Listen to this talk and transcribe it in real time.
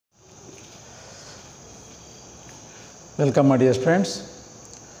Welcome my dear friends.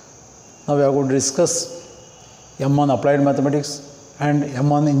 Now we are going to discuss M1 Applied Mathematics and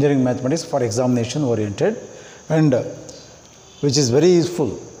M1 Engineering Mathematics for examination oriented, and which is very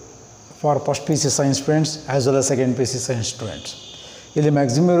useful for first PC science students as well as second PC science students. ಇಲ್ಲಿ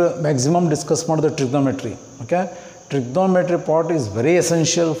maximum discuss ಮಾಡೋದು trigonometry. Okay, trigonometry part is very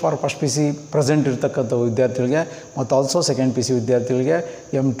essential for first PC present ಇರತಕ್ಕಂಥ ವಿದ್ಯಾರ್ಥಿಗಳಿಗೆ ಮತ್ತು also second PC ವಿದ್ಯಾರ್ಥಿಗಳಿಗೆ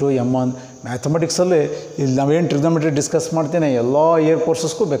M2 M1 ಮ್ಯಾಥಮೆಟಿಕ್ಸಲ್ಲಿ ಇಲ್ಲಿ ನಾವೇನು trigonometry discuss ಮಾಡ್ತೇನೆ ಎಲ್ಲ ಇಯರ್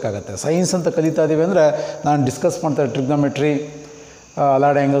ಕೋರ್ಸಸ್ಗೂ ಬೇಕಾಗುತ್ತೆ. ಸೈನ್ಸ್ ಅಂತ ಕಲಿತಾ ಇದ್ದೀವಿ ಅಂದರೆ ನಾನು ಡಿಸ್ಕಸ್ ಮಾಡ್ತಾರೆ trigonometry,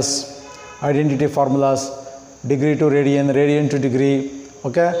 allied angles, identity formulas, degree to radian, radian to degree,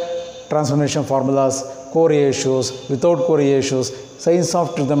 okay, transformation formulas, ಕೋರಿಯೇಷೂಸ್, without ಕೋರಿಯೇಷೂಸ್, science of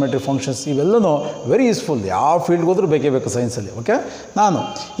trigonometry functions, ಇವೆಲ್ಲನೂ ವೆರಿ ಯೂಸ್ಫುಲ್. ಯಾವ ಫೀಲ್ಡ್ಗೆ ಹೋದ್ರೂ ಬೇಕೇ ಬೇಕು ಸೈನ್ಸಲ್ಲಿ. ಓಕೆ, ನಾನು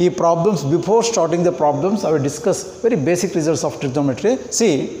ಈ problems before starting the problems I will discuss very basic results of trigonometry. C,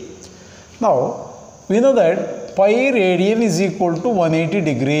 now we know that pi radian is equal to 180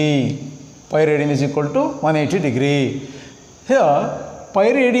 degree. Pi radian is equal to 180 degree. Here pi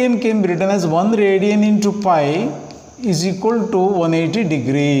radian can be written as 1 radian into pi is equal to 180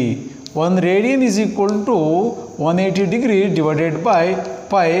 degree. 1 radian is equal to 180 degree divided by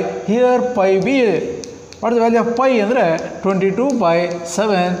pi. Here pi be, what is the value of pi? Andre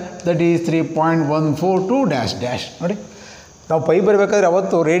 22/7, that is 3.142 dash dash. ನೋಡಿ, ನಾವು pi ಬರಬೇಕಾದ್ರೆ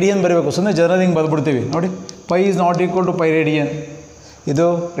ಅವತ್ತು radian ಬರಬೇಕು, ಸುಮ್ಮನೆ ಜನರಲಿಂಗ್ ಬಂದುಬಿಡ್ತೀವಿ. ನೋಡಿ, pi is not equal to pi radian. ಇದು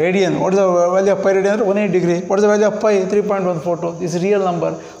radian. What is the value of pi radian ಅಂದರೆ 180 degree. What is the value of pi? 3.142. This real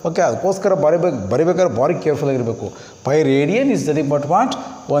number. Okay, ಅದಕ್ಕೋಸ್ಕರ ಬರಿಬೇಕಾದ್ರೆ ಭಾರಿ ಕೇರ್ಫುಲ್ ಆಗಿರಬೇಕು. Pi radian is nothing but what?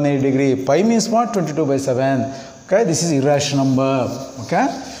 180 degree. Pi means what? 22/7. Okay, this is irrational number. Okay,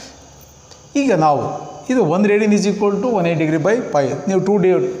 ಈಗ ನಾವು ಇದು 1 radian is equal to 180 degree by pi. ನೀವು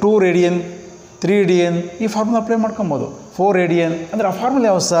 2 radian, 3 radian ಈ formula apply ಮಾಡ್ಕೊಬೋದು. 4 radian ಅಂದರೆ ಆ ಫಾರ್ಮುಲಾ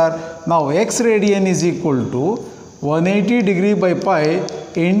ಯಾವ ಸರ್? ನಾವು X radian is equal to 180 degree by pi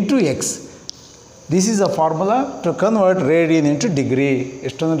into X. This is a formula to convert radian into degree.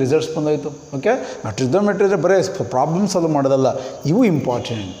 ಎಷ್ಟೊಂದು results ಬಂದಾಯಿತು. Okay, ನಾವು trigonometry ಅಂದರೆ ಬರೀ ಪ್ರಾಬ್ಲಮ್ ಸಾಲ್ವ್ ಮಾಡೋದಲ್ಲ, ಇವು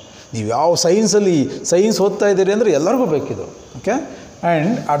ಇಂಪಾರ್ಟೆಂಟ್. ನೀವು ಯಾವ ಸೈನ್ಸ್ ಓದ್ತಾ ಇದ್ದೀರಿ ಅಂದರೆ ಎಲ್ಲರಿಗೂ ಬೇಕಿದು. Okay,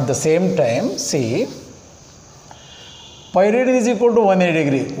 and at the same time C, pi radian is equal to 180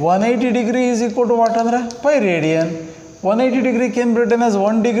 degree. 180 degree is equal to what ಅಂದರೆ pi radian. 180 degree can be written as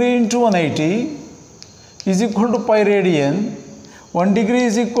 1 degree into 180 is equal to pi radian. 1 degree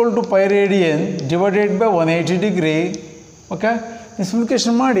is equal to pi radian divided by 180 degree. Okay,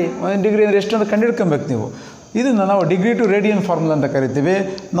 simplification ಮಾಡಿ 1 degree ಅಂದರೆ ಎಷ್ಟು ಅಂತ ಕಂಡುಹಿಡ್ಕೊಬೇಕು ನೀವು. ಇದನ್ನು ನಾವು degree to radian formula ಅಂತ ಕರಿತೀವಿ.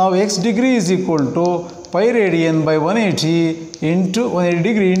 ನಾವು X degree is equal to pi radian by 180 into 180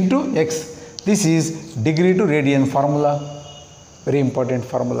 degree into x. This is degree to radian formula, very important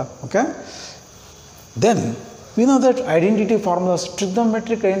formula. Okay, then we know that identity formulas,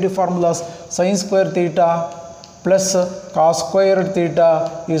 trigonometric identity formulas, sin square theta plus cos square theta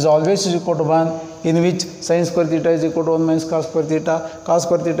is always equal to 1, in which sin square theta is equal to 1 minus cos square theta, cos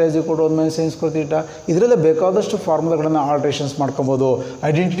square theta is equal to 1 minus sin square theta. ಇದರಲ್ಲೇ ಬೇಕಾದಷ್ಟು ಫಾರ್ಮುಲಾಗಳನ್ನು alterations ಮಾಡ್ಕೊಬೋದು.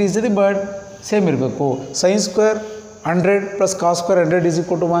 Identities ಇದೆ but same ಇರಬೇಕು. sin square 100 plus cos square 100 is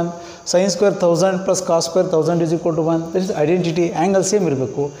equal to 1. sin square 1000 plus cos square 1000 is equal to 1. That is identity. Angle same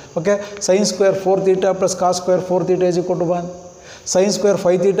ಇರಬೇಕು. Okay, sin square 4 theta plus cos square 4 theta is equal to 1. sin square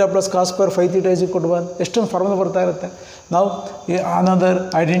 5 theta plus cos square 5 theta is equal to 1. ಎಷ್ಟೊಂದು formula ಬರ್ತಾ ಇರುತ್ತೆ. ನಾವು another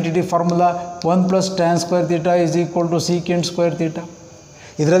identity formula 1 plus tan square theta is equal to secant square theta.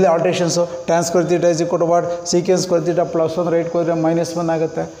 ಇದರಲ್ಲಿ ಆಲ್ಟ್ರೇಷನ್ಸು tan square theta is equal to what? secant square theta plus 1 right ಹೋದರೆ -1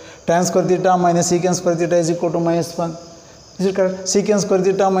 ಆಗುತ್ತೆ. tan square theta minus secant square theta is equal to -1. Is it correct? secant square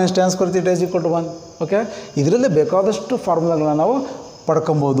theta minus tan square theta is equal to 1. Okay, ಇದರಲ್ಲೇ ಬೇಕಾದಷ್ಟು ಫಾರ್ಮುಲಾಗಳನ್ನ ನಾವು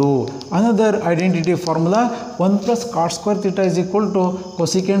ಪಡ್ಕೊಬೋದು. Another identity formula 1 plus cot square theta is equal to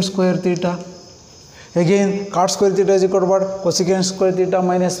cosecant square theta. Again cot square theta is equal to what? cosecant square theta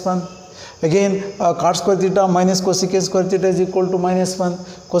minus 1. Again cot square theta minus cosecant square theta is equal to -1.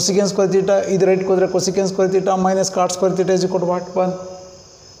 cosecant square theta ಇದು right ಹೋದರೆ cosecant square theta minus cot square theta is equal to what? 1.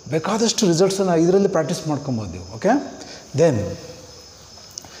 ಬೇಕಾದಷ್ಟು ರಿಸಲ್ಟ್ಸನ್ನು ಇದರಲ್ಲಿ practice ಮಾಡ್ಕೊಬೋದು ನೀವು. Okay, then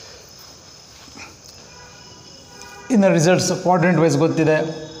ಇನ್ನು results quadrant wise ಗೊತ್ತಿದೆ.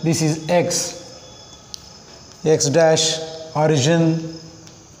 This is X dash origin,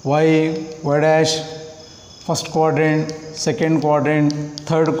 Y dash, first quadrant, second quadrant,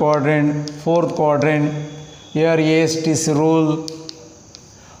 third quadrant, fourth quadrant. Here ASTC rule.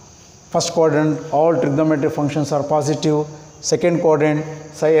 First quadrant all trigonometric functions R positive. Second quadrant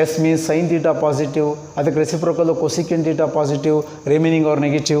S means sin theta positive, ಅದಕ್ಕೆ reciprocal cosecant theta positive, remaining R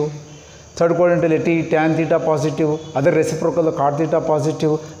negative. Third ಕ್ವಾಡ್ರೆಂಟಲ್ಲಿ tan theta positive, ಅದರ reciprocal cot theta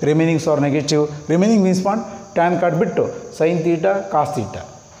positive, ರಿಮೈನಿಂಗ್ಸ್ R negative. Remaining means what? tan cot ಬಿಟ್ಟು sin theta cos theta.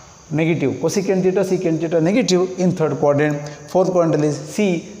 negative, cosecant theta negative in third quadrant. Fourth quadrant is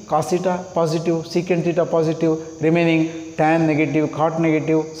C, cos theta positive, secant theta positive, remaining tan negative, cot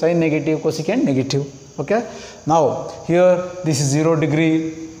negative, sin negative, cosecant negative. Okay. Now here this is 0 degree,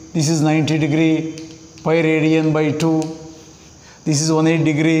 this is 90 degree, pi radian by 2, this is 18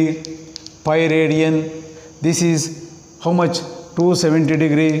 degree, pi radian, this is how much, 270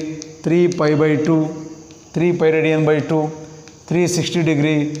 degree, 3 pi by 2, 3 pi radian by 2, 360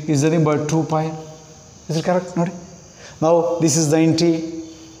 degree is nothing but 2 pi. Is it correct? Nodi. Now this is 90,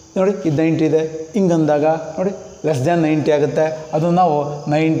 ನೋಡಿ ಇದು 90 ಇದೆ, ಹಿಂಗಂದಾಗ ನೋಡಿ less than 90 ಆಗುತ್ತೆ. ಅದು ನಾವು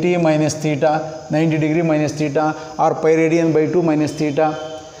 90 minus theta, 90 degree minus theta, R pi radian by 2 minus theta,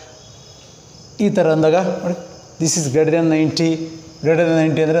 ಈ ಥರ ಅಂದಾಗ ನೋಡಿ this is greater than 90, greater than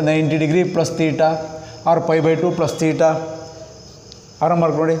 90 ಅಂದರೆ 90 degree plus theta, R pi by 2 plus theta. ಆರಾಮ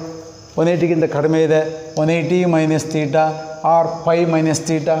ಮಾಡ್ಕೊಳ್ಳಿ, 180ಗಿಂತ ಕಡಿಮೆ ಇದೆ, 180 minus theta, R pi minus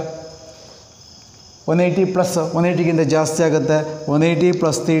theta, 180 plus 180ಗಿಂತ ಜಾಸ್ತಿ ಆಗುತ್ತೆ, 180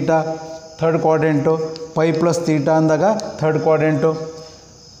 plus theta third quadrant, pi plus theta ಅಂದಾಗ ಥರ್ಡ್ ಕ್ವಾಡ್ರೆಂಟು.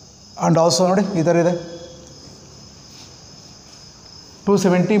 ಆ್ಯಂಡ್ ಆಲ್ಸೋ ನೋಡಿ ಈ ಥರ ಇದೆ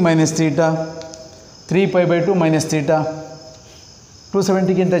 270 minus theta, 3 pi by 2 minus theta,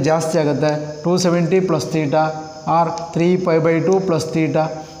 270ಗಿಂತ ಜಾಸ್ತಿ ಆಗುತ್ತೆ, 270 plus theta R 3 pi by 2 plus theta.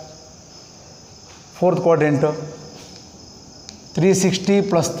 Fourth quadrant 360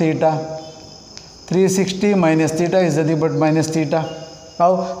 plus theta, 360 minus theta is nothing but minus theta.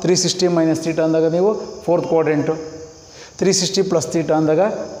 ನಾವು 360 minus theta ಅಂದಾಗ ನೀವು ಫೋರ್ತ್ ಕ್ವಾಡ್ರೆಂಟು, 360 ಪ್ಲಸ್ ಥೀಟಾ ಅಂದಾಗ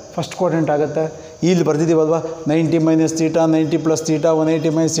ಫಸ್ಟ್ ಕ್ವಾಡ್ರೆಂಟ್ ಆಗುತ್ತೆ. ಇಲ್ಲಿ ಬರ್ದಿದ್ದೀವಲ್ವ 90 minus theta, 90 plus theta,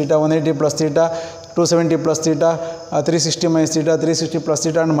 180 minus theta, 180 plus theta, 270 plus theta, 360 minus theta, 360 plus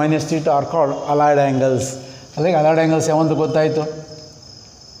theta and minus theta are called allied angles. ಅಲ್ಲಿಗೆ allied angles ಯಾವಂತ ಗೊತ್ತಾಯಿತು,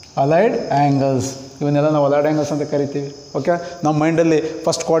 allied angles, ಇವನ್ನೆಲ್ಲ ನಾವು allied angles ಅಂತ ಕರಿತೀವಿ. Okay, ನಮ್ಮ ಮೈಂಡಲ್ಲಿ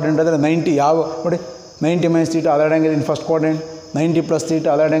ಫಸ್ಟ್ ಕ್ವಾಡ್ರೆಂಟ್ ಅಂದರೆ 90, ಯಾವ ನೋಡಿ 90 minus theta allied angle in first quadrant, 90 plus theta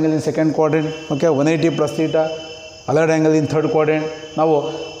allied angle in second quadrant. Okay, 180 plus theta allied angle in third quadrant. ನಾವು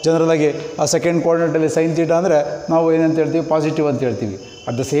ಜನರಲಾಗಿ ಆ ಸೆಕೆಂಡ್ ಕ್ವಾಡ್ರೆಂಟಲ್ಲಿ ಸೈನ್ ಥೀಟಾ ಅಂದರೆ ನಾವು ಏನಂತ ಹೇಳ್ತೀವಿ, ಪಾಸಿಟಿವ್ ಅಂತ ಹೇಳ್ತೀವಿ.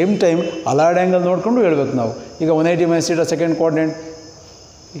 At the same time allied angle ನೋಡಿಕೊಂಡು ಹೇಳ್ಬೇಕು ನಾವು. ಈಗ 180 minus theta second quadrant,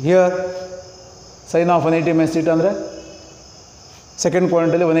 here sign of 180 minus theta ಅಂದರೆ second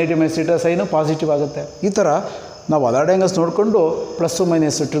ಕ್ವಾಡ್ರೆಂಟಲ್ಲಿ 180 minus theta sign positive ಆಗುತ್ತೆ. ಈ ಥರ ನಾವು ಅಲೈಡ್ ಆ್ಯಂಗಲ್ಸ್ ನೋಡಿಕೊಂಡು plus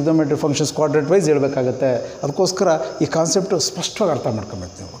minus trigonometry functions quadrant wise ಹೇಳಬೇಕಾಗತ್ತೆ. ಅದಕ್ಕೋಸ್ಕರ ಈ ಕಾನ್ಸೆಪ್ಟು ಸ್ಪಷ್ಟವಾಗಿ ಅರ್ಥ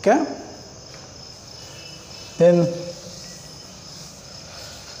ಮಾಡ್ಕೊಬೇಕು ನೀವು. ಓಕೆ, ದೆನ್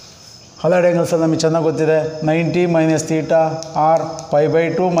ಅಲೈಡ್ ಆ್ಯಂಗಲ್ಸ್ ನಮಗೆ ಚೆನ್ನಾಗಿ ಗೊತ್ತಿದೆ. 90 minus theta R pi by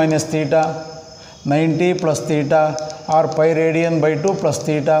 2 minus theta, 90 plus theta R pi radian by 2 plus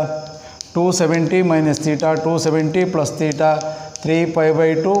theta, 270 minus theta, 270 plus theta, 3 pi by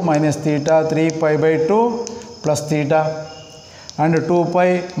 2 minus theta, 3 pi by 2 plus theta and 2 pi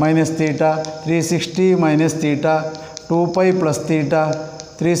minus theta, 360 minus theta, 2 pi plus theta,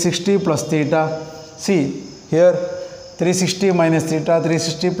 360 plus theta. See here 360 minus theta,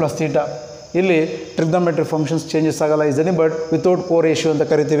 360 plus theta. ಇಲ್ಲಿ trigonometry functions changes ಆಗಲ್ಲ, is but without co ratio ಅಂತ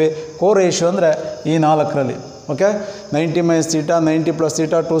ಕರಿತೀವಿ. ಕೋ ratio ಅಂದರೆ ಈ 4ರಲ್ಲಿ. Okay, 90 minus theta, 90 plus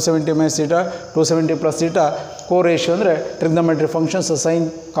theta, 270 minus theta, 270 plus theta. ಕೋ ratio ಅಂದರೆ trigonometry functions sign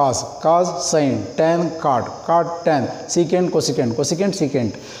cos, cos sign, tan cot, cot tan, secant cosecant, cosecant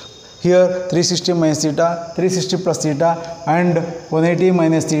secant. Here 360 minus theta, 360 plus theta and 180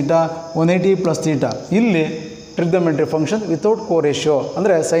 minus theta, 180 plus theta. ಇಲ್ಲಿ trigonometry function without ಕೋ ratio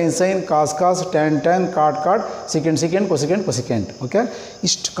ಅಂದರೆ sign sign, ಕಾಸ್ ಕಾಸ್, tan tan, ಕಾಟ್ ಕಾಟ್, secant secant, cosecant cosecant. Okay,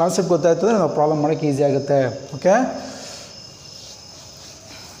 ಇಷ್ಟು concept ಗೊತ್ತಾಯ್ತು ಅಂದರೆ ನಾವು problem ಮಾಡೋಕ್ಕೆ easy ಆಗುತ್ತೆ. Okay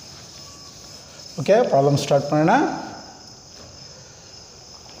okay problem start ಮಾಡೋಣ.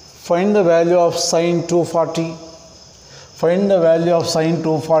 Find the value of sine 240. Find the value of sine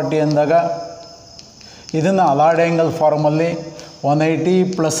 240 ಅಂದಾಗ ಇದನ್ನು ಅಲೈಡ್ ಆ್ಯಂಗಲ್ ಫಾರ್ಮಲ್ಲಿ 180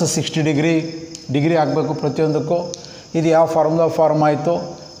 ಪ್ಲಸ್ 60 ಡಿಗ್ರಿ ಆಗಬೇಕು ಪ್ರತಿಯೊಂದಕ್ಕೂ. ಇದು ಯಾವ ಫಾರ್ಮ್ ಆಯಿತು,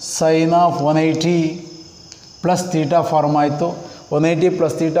 sign of 180 plus theta form ಆಯಿತು. 180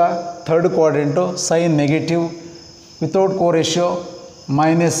 plus theta third quadrant, sign negative without ಕೋ ratio,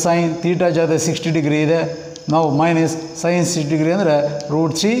 minus sine theta ಜಾದ 60 degree ಇದೆ, ನಾವು ಮೈನಸ್ ಸೈನ್ 60 ಡಿಗ್ರಿ ಅಂದರೆ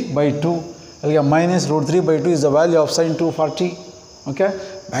 √3/2. ಅಲ್ಲಿಗೆ minus √3/2 is the value of sine 240. Okay,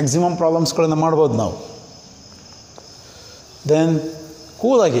 maximum ಪ್ರಾಬ್ಲಮ್ಸ್ಗಳನ್ನು ಮಾಡ್ಬೋದು ನಾವು. Then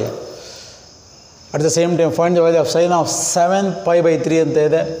ಕೂಲಾಗಿ at the same time find the value of sine of 7π/3 ಅಂತ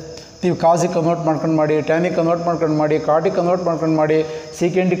ಇದೆ. ನೀವು ಕಾಸಿಗೆ convert ಮಾಡ್ಕೊಂಡು ಮಾಡಿ, ಟ್ಯಾನಿಗೆ ಕನ್ವರ್ಟ್ ಮಾಡ್ಕೊಂಡು ಮಾಡಿ, ಕಾಟಿಗೆ ಕನ್ವರ್ಟ್ ಮಾಡ್ಕೊಂಡು ಮಾಡಿ,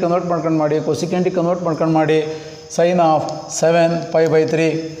 ಸೀಕೆಂಟಿಗೆ ಕನ್ವರ್ಟ್ ಮಾಡ್ಕೊಂಡು ಮಾಡಿ, ಕೊಸಿಕೆಂಟಿಗೆ ಕನ್ವರ್ಟ್ ಮಾಡ್ಕೊಂಡು ಮಾಡಿ. ಸೈನ್ ಆಫ್ 7π/3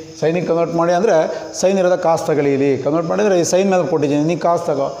 ಸೈನಿಗೆ ಕನ್ವರ್ಟ್ ಮಾಡಿ ಅಂದರೆ ಸೈನ್ ಇರೋದ ಕಾಸು ತಗೊಳ್ಳಿ. ಇಲ್ಲಿ ಕನ್ವರ್ಟ್ ಮಾಡಿದರೆ ಈ ಸೈನ್ ಮೇಲೆ ಕೊಟ್ಟಿದ್ದೀನಿ, ನೀ ಕಾಸು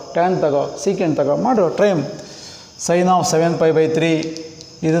ತಗೋ, ಟ್ಯಾನ್ ತಗೋ, ಸೀಕೆಂಟ್ ತಗೋ, ಮಾಡು ಟ್ರೈಮ್. ಸೈನ್ ಆಫ್ 7π/3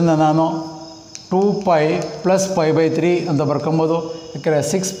 ಇದನ್ನು ನಾನು 2π ಪ್ಲಸ್ π/3 ಅಂತ ಬರ್ಕೊಬೋದು. ಯಾಕೆಂದರೆ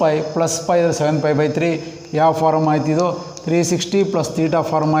 6π ಪ್ಲಸ್ π ಅಂದರೆ 7π/3. ಯಾವ ಫಾರ್ಮ್ ಆಯ್ತು ಇದು? 360 ಪ್ಲಸ್ ಥೀಟಾ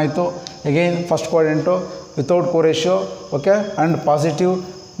ಫಾರ್ಮ್ ಆಯಿತು. Again first quadrant without ಕೋರೇಷಿಯೋ, okay, and positive.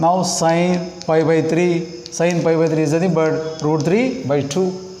 ನಾವು sin π/3 is nothing but √3/2.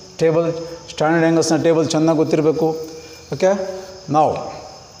 Table standard ಆ್ಯಂಗಲ್ಸ್ನ table ಚೆನ್ನಾಗಿ ಗೊತ್ತಿರಬೇಕು. ಓಕೆ, ನಾವು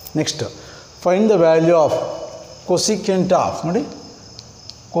next find the value of cosecant of, ನೋಡಿ,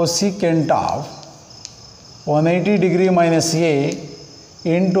 cosecant of 180 degree minus a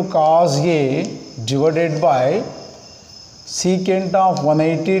into cos a divided by secant of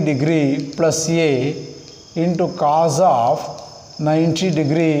 180 degree plus a into cos of 90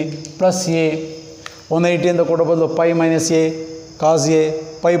 degree plus a. 180 ಅಂತ ಕೊಡೋ ಬದಲು π minus a cos a,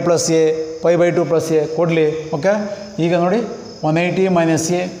 π plus a, π/2 plus a ಕೊಡಲಿ. Okay, ಈಗ ನೋಡಿ 180 minus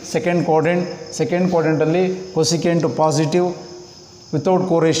a second ಕ್ವಾಡ್ರೆಂಟಲ್ಲಿ cosecant positive without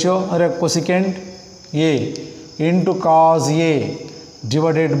ಕೋರೇಷಿಯೋ ಅಂದರೆ cosecant a into cos a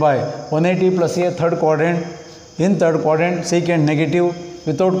divided by 180 plus a third quadrant. In third quadrant secant negative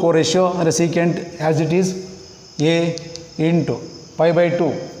without ಕೋರೇಷಿಯೋ ಅಂದರೆ secant as it is a into π/2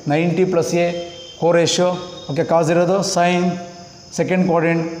 90 plus a ಕೋರೇಷಿಯೋ. Okay, ಕಾಸ್ ಇರೋದು sign. Second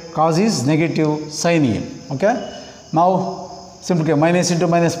quadrant cos is negative, sine A. Okay, ನಾವು simplify minus into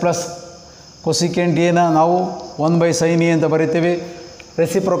minus plus. Cosecant ಎನ ನಾವು 1/sin a ಅಂತ ಬರಿತೀವಿ.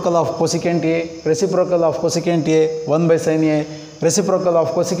 Reciprocal of cosecant A, reciprocal of cosecant A 1/sin a, reciprocal of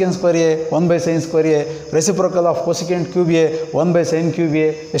cosecant square A 1/sin square A, reciprocal of cosecant cube A 1/sin cube A.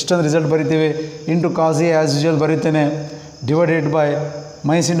 ಎಷ್ಟೊಂದು result ಬರಿತೀವಿ. Into cos A as usual ಬರೀತೇನೆ, divided by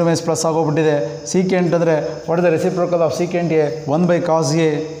minus into minus plus ಆಗೋಗ್ಬಿಟ್ಟಿದೆ. Secant ಅಂದರೆ what is the reciprocal of secant A 1/cos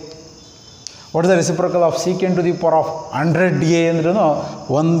a. What is the reciprocal of secant to the power of 100a ಅಂದ್ರೂ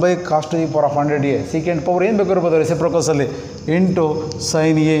 1/cos to the power of 100a. Secant power ಏನು ಬೇಕು ಇರ್ಬೋದು ರೆಸಿಪ್ರೋಕಲ್ಸಲ್ಲಿ, into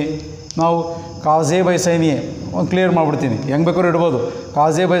sin a. ನಾವು cos a/sin a ಒಂದು clear ಮಾಡಿಬಿಡ್ತೀನಿ, ಹೆಂಗೆ ಬೇಕಾದ್ರೂ ಇಡ್ಬೋದು.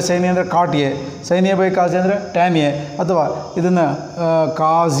 cos a/sin a ಅಂದರೆ cot a, sin a/cos a ಅಂದರೆ tan a, ಅಥವಾ ಇದನ್ನು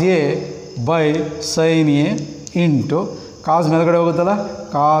cos a/sin a into cos ಮೇಲ್ಗಡೆ ಹೋಗುತ್ತಲ್ಲ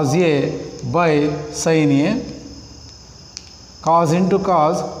cos a/sin a, cos into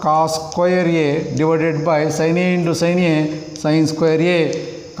cos square A divided by sin a into sin a sin square A.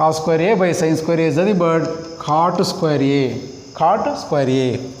 Cos square a/sin square A is the bird cot square A.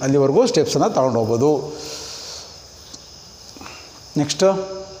 ಅಲ್ಲಿವರೆಗೂ ಸ್ಟೆಪ್ಸನ್ನು ತಗೊಂಡು ಹೋಗ್ಬೋದು. Next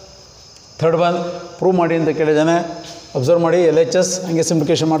third one prove ಮಾಡಿ ಅಂತ ಕೇಳಿದ್ದಾನೆ. Observe ಮಾಡಿ, LHS ಹಂಗೆ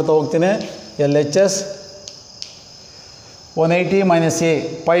simplification ಮಾಡ್ತಾ ಹೋಗ್ತೀನಿ. LHS 180 minus a,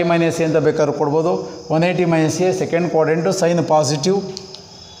 π minus a ಅಂತ ಬೇಕಾದ್ರೂ ಕೊಡ್ಬೋದು. 180 minus a second quadrant sign positive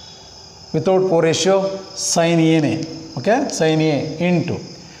without ಕೋರೇಷಿಯೋ sin a. Okay, sin a into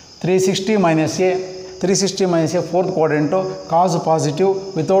 360 minus a fourth quadrant cos positive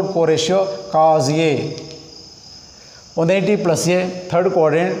without ಕೋರೇಷಿಯೋ cos a. 180 plus a third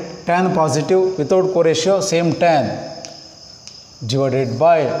quadrant tan positive without ಕೋರೇಷಿಯೋ same tan divided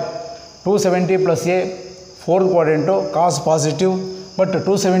by 270 plus a fourth quadrant cos positive but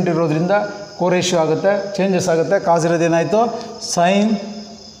 270 ಇರೋದ್ರಿಂದ ಕೋರೇಷಿಯೋ ಆಗುತ್ತೆ, changes ಆಗುತ್ತೆ. ಕಾಸ್ ಇರೋದೇನಾಯಿತು sin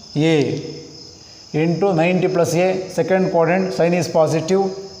a into 90 plus a second quadrant sign is positive.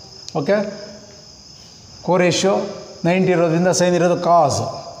 Okay, ಕೋರೇಷಿಯೋ 90 ಇರೋದ್ರಿಂದ sign ಇರೋದು ಕಾಸ್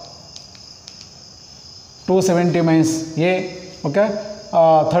 270 minus a. Okay,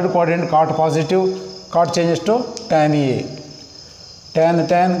 third quadrant cot positive, cot changes to tan a.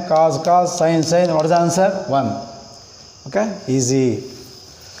 tan cos sin what is the answer? 1. Okay, easy.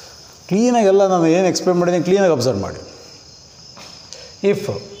 ಕ್ಲೀನಾಗಿ ಎಲ್ಲ ನಾನು ಏನು explain ಮಾಡಿದ್ದೀನಿ ಕ್ಲೀನಾಗಿ observe ಮಾಡಿ. If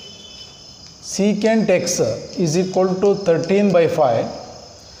secant x is equal to 13/5,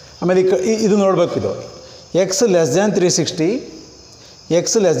 ಆಮೇಲೆ ಇದು ನೋಡಬೇಕು, ಇದು x less than 360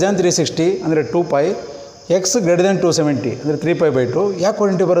 ಅಂದರೆ 2π, x greater than 270 ಅಂದರೆ 3π/2. ಯಾಕೆ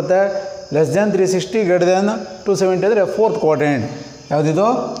ಕ್ವಾಡ್ರೆಂಟ್ ಬರುತ್ತೆ? ಲೆಸ್ ದ್ಯಾನ್ 360 ಗ್ರೇಟರ್ ದ್ಯಾನ್ 270 ಅಂದರೆ ಫೋರ್ತ್ ಕ್ವಾಡ್ರೆಂಟ್. ಯಾವುದಿದು?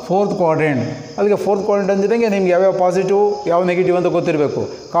 Fourth quadrant. ಅದಕ್ಕೆ ಫೋರ್ತ್ ಕ್ವಾಡ್ರೆಂಟ್ ಅಂದಿದ್ದಂಗೆ ನಿಮ್ಗೆ ಯಾವ್ಯಾವ ಪಾಸಿಟಿವ್ ಯಾವ ನೆಗೆಟಿವ್ ಅಂತ ಗೊತ್ತಿರಬೇಕು.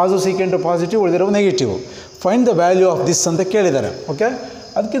 ಕಾಸು ಸೀಕೆಂಟು ಪಾಸಿಟಿವ್, ಉಳಿದಿರೋ negative. Find the value of this ಅಂತ ಕೇಳಿದ್ದಾರೆ. ಓಕೆ,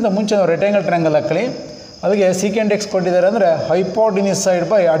 ಅದಕ್ಕಿಂತ ಮುಂಚೆ ನಾವು ರೆಕ್ಟ್ಯಾಂಗಲ್ ಟ್ರಯಾಂಗಲ್ ಹಾಕೊಳ್ಳಿ. ಅದಕ್ಕೆ ಸೀಕೆಂಟ್ ಎಕ್ಸ್ ಕೊಟ್ಟಿದ್ದಾರೆ ಅಂದರೆ hypotenuse side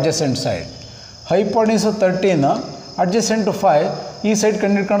by adjacent side. Hypotenuse 13, adjacent 5. ಈ ಸೈಡ್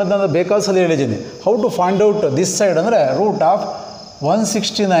ಕಂಡಿಡ್ಕೊಳ್ಳೋದು ನಾನು ಬೇಕಾದ ಸಲ ಹೇಳಿದ್ದೀನಿ. How to find out this side ಅಂದರೆ ರೂಟ್ ಆಫ್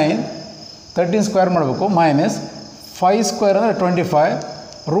 169, 13 ಸ್ಕ್ವೇರ್ ಮಾಡಬೇಕು, ಮೈನಸ್ 5 ಸ್ಕ್ವೇರ್ ಅಂದರೆ 25.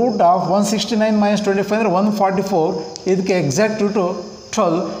 ರೂಟ್ ಆಫ್ 169 ಮೈನಸ್ 25 ಅಂದರೆ 144. ಇದಕ್ಕೆ ಎಕ್ಸಾಕ್ಟ್ ರೂಟು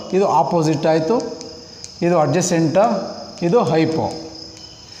 12. ಇದು ಆಪೋಸಿಟ್ ಆಯಿತು. ಇದು ಅಡ್ಜಸೆಂಟ, ಇದು ಹೈಪೋ.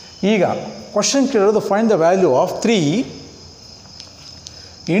 ಈಗ ಕ್ವಶನ್ ಕೇಳೋದು find the value of 3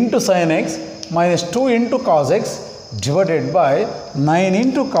 into sine x minus 2 into cos x divided by 9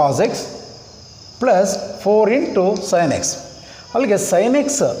 into cos x plus 4 into sin x. ಅಲ್ಲಿಗೆ sin x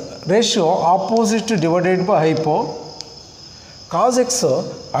ratio opposite divided by hypo, cos x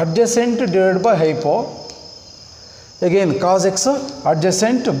adjacent divided by hypo, again cos x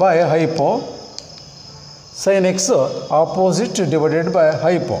adjacent by hypo, sin x opposite divided by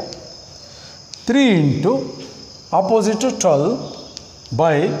hypo. 3 into opposite 12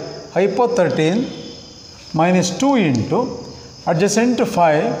 by hypo 13 minus 2 into adjacent 5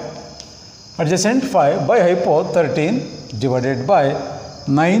 by hypo 13 divided by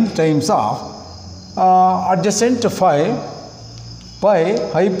 9 times of adjacent 5 by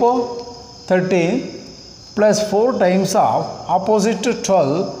hypo 13 plus 4 times of opposite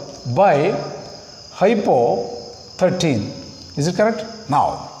 12 by hypo 13. Is it correct? Now,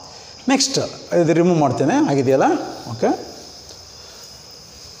 next, ಇದು remove ಮಾಡ್ತೇನೆ, ಆಗಿದೆಯಲ್ಲ, okay.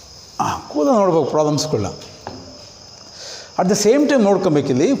 ಕೂಡ ನೋಡ್ಬೇಕು ಪ್ರಾಬ್ಲಮ್ಸ್ಗಳನ್ನ. At the same time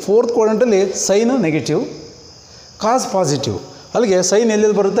ನೋಡ್ಕೊಬೇಕಿಲ್ಲಿ fourth ಕ್ವಾಡ್ರಂಟಲ್ಲಿ sign negative, cos positive. ಅಲ್ಲಿಗೆ sign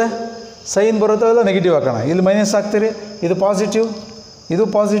ಎಲ್ಲೆಲ್ಲಿ ಬರುತ್ತೆ? Sign ಬರುತ್ತಲ್ಲ negative ಹಾಕೋಣ. ಇಲ್ಲಿ ಮೈನಸ್ ಹಾಕ್ತೀರಿ, ಇದು ಪಾಸಿಟಿವ್, ಇದು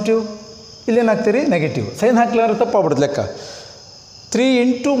ಪಾಸಿಟಿವ್, ಇಲ್ಲೇನು ಹಾಕ್ತೀರಿ? ನೆಗೆಟಿವ್. ಸೈನ್ ಹಾಕ್ಲಾದ್ರೆ ತಪ್ಪಾಗ್ಬಿಡುತ್ತೆ ಲೆಕ್ಕ. 3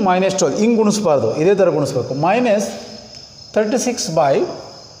 into minus 12 ಹಿಂಗೆ ಗುಣಿಸ್ಬಾರ್ದು, ಇದೇ ಥರ ಗುಣಿಸ್ಬೇಕು. Minus 36 by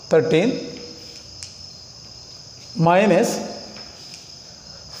 13 minus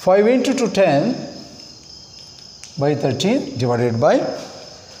 5 into 10 by 13 divided by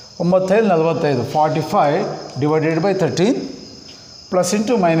 9 45 45 divided by 13 plus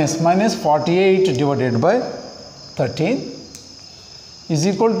into minus 48 divided by 13 is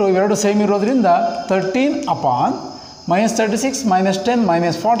equal to ಇವೆರಡು ಸೇಮ್ ಇರೋದ್ರಿಂದ 13 upon minus 36 minus 10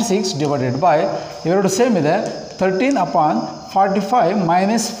 minus 46 divided by ಇವೆರಡು ಸೇಮ್ ಇದೆ 13 ಅಪಾನ್ 45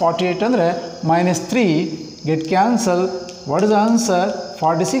 minus 48 ಅಂದರೆ minus 3 get cancel. What is the answer?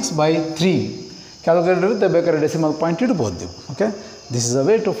 46 by 3. Calculator ಇರುತ್ತೆ, ಬೇಕಾದ್ರೆ decimal point ಇಡ್ಬೋದು ನೀವು. Okay, this is a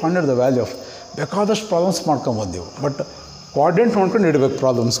way to find out the value of. ಬೇಕಾದಷ್ಟು problems ಮಾಡ್ಕೊಬೋದು ನೀವು, ಬಟ್ ಕ್ವಾಡ್ರೆಂಟ್ ನೋಡ್ಕೊಂಡು ಇಡಬೇಕು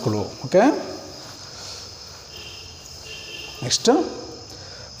ಪ್ರಾಬ್ಲಮ್ಸ್ಗಳು. Okay, next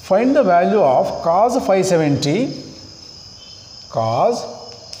find the value of cos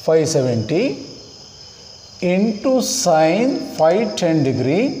 570 into sin 510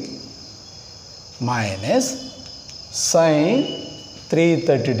 degree minus sin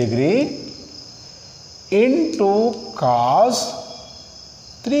 330 degree into cos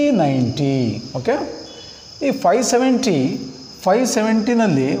 390. Okay, ಈ 570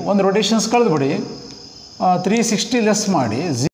 ನಲ್ಲಿ ಒಂದು ರೊಟೇಷನ್ಸ್ ಕಳೆದುಬಿಡಿ, 360 ಲೆಸ್ ಮಾಡಿ